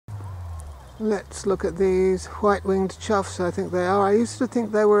Let's look at these white-winged choughs, I think they are. I used to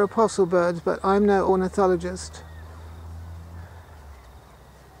think they were apostle birds, but I'm no ornithologist.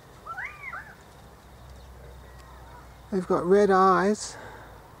 They've got red eyes,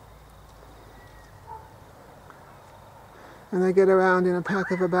 and they get around in a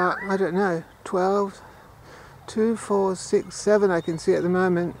pack of about, I don't know, 12, 2, 4, 6, 7 I can see at the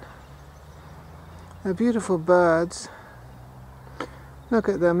moment. They're beautiful birds. Look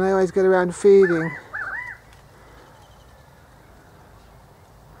at them, they always get around feeding.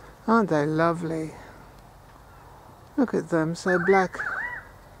 Aren't they lovely? Look at them, so black.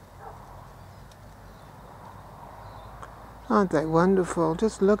 Aren't they wonderful?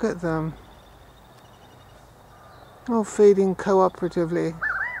 Just look at them. All feeding cooperatively.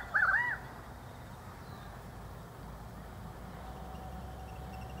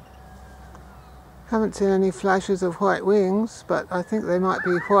 Haven't seen any flashes of white wings, but I think they might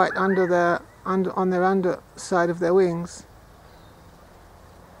be white on their underside of their wings.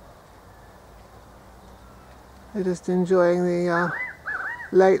 They're just enjoying the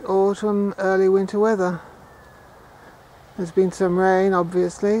late autumn, early winter weather. There's been some rain,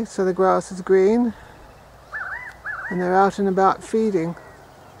 obviously, so the grass is green, and they're out and about feeding.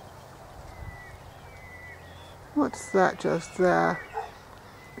 What's that just there?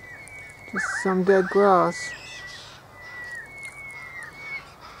 Just some dead grass.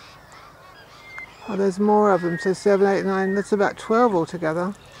 Oh, there's more of them, so 7, 8, 9, that's about 12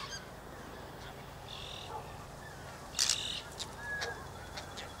 altogether.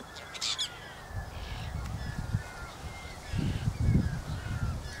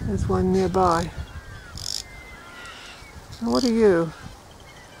 There's one nearby. Now, what are you?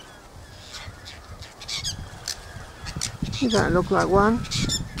 You don't look like one.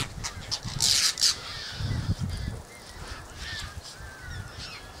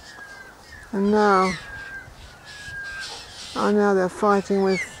 And now, oh, now they're fighting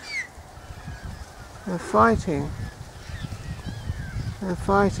with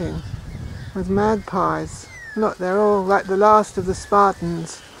magpies. Look, they're all like the last of the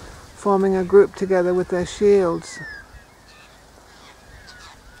Spartans, forming a group together with their shields.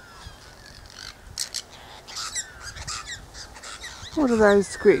 What are those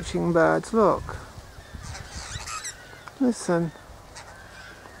screeching birds? Look. Listen.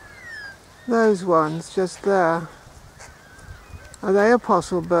 Those ones just there. Are they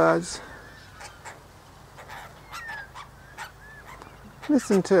apostle birds?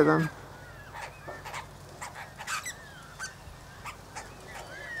 Listen to them.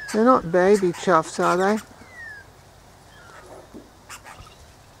 They're not baby choughs, are they?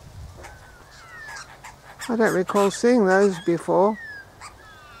 I don't recall seeing those before.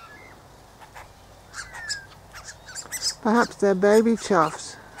 Perhaps they're baby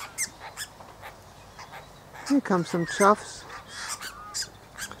choughs. Here come some choughs.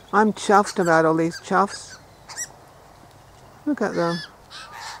 I'm chuffed about all these choughs. Look at them.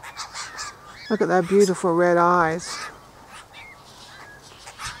 Look at their beautiful red eyes.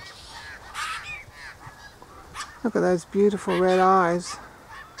 Look at those beautiful red eyes.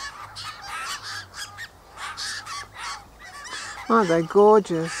 Aren't they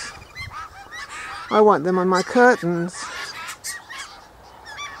gorgeous? I want them on my curtains.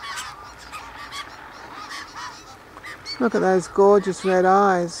 Look at those gorgeous red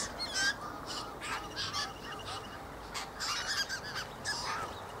eyes.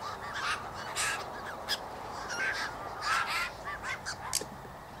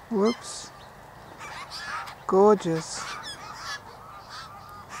 Whoops. Gorgeous.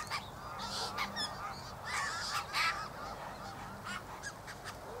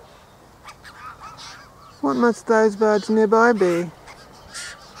 What must those birds nearby be?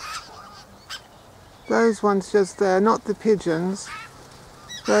 Those ones just there, not the pigeons.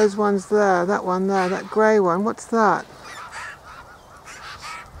 Those ones there, that one there, that grey one. What's that?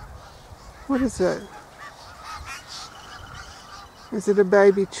 What is it? Is it a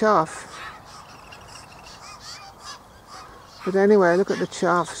baby chough? But anyway, look at the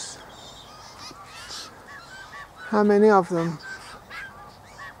choughs. How many of them?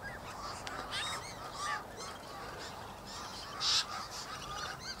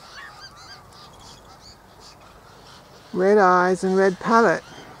 Red eyes and red palate.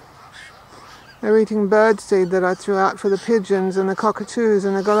 They're eating birdseed that I threw out for the pigeons and the cockatoos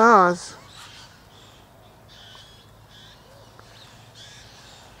and the galahs.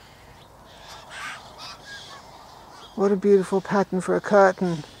 What a beautiful pattern for a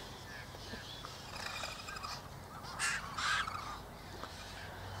curtain.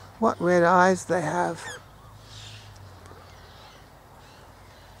 What red eyes they have.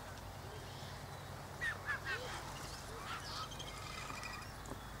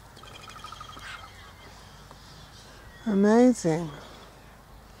 Amazing.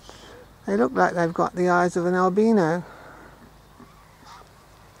 They look like they've got the eyes of an albino.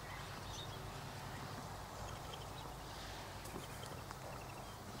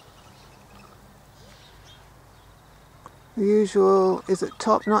 The usual, is it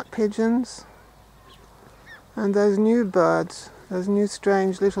top-knot pigeons? And those new birds, those new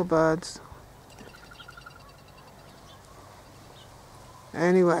strange little birds.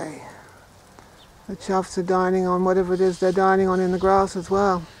 Anyway, the Chuffs are dining on whatever it is they're dining on in the grass as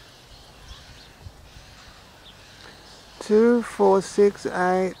well. 2, 4, 6,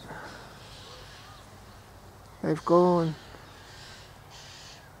 8. They've gone.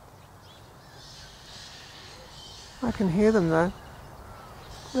 I can hear them though.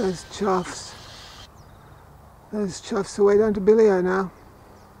 Those Chuffs. Those Chuffs are way down to Billio now.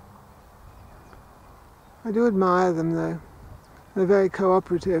 I do admire them though. They're very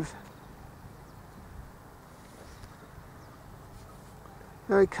cooperative.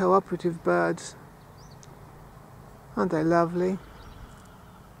 Very cooperative birds. Aren't they lovely?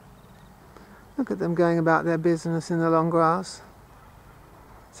 Look at them going about their business in the long grass.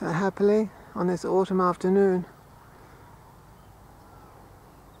 So happily on this autumn afternoon.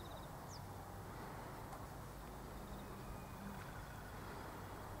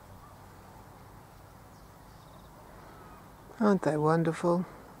 Aren't they wonderful?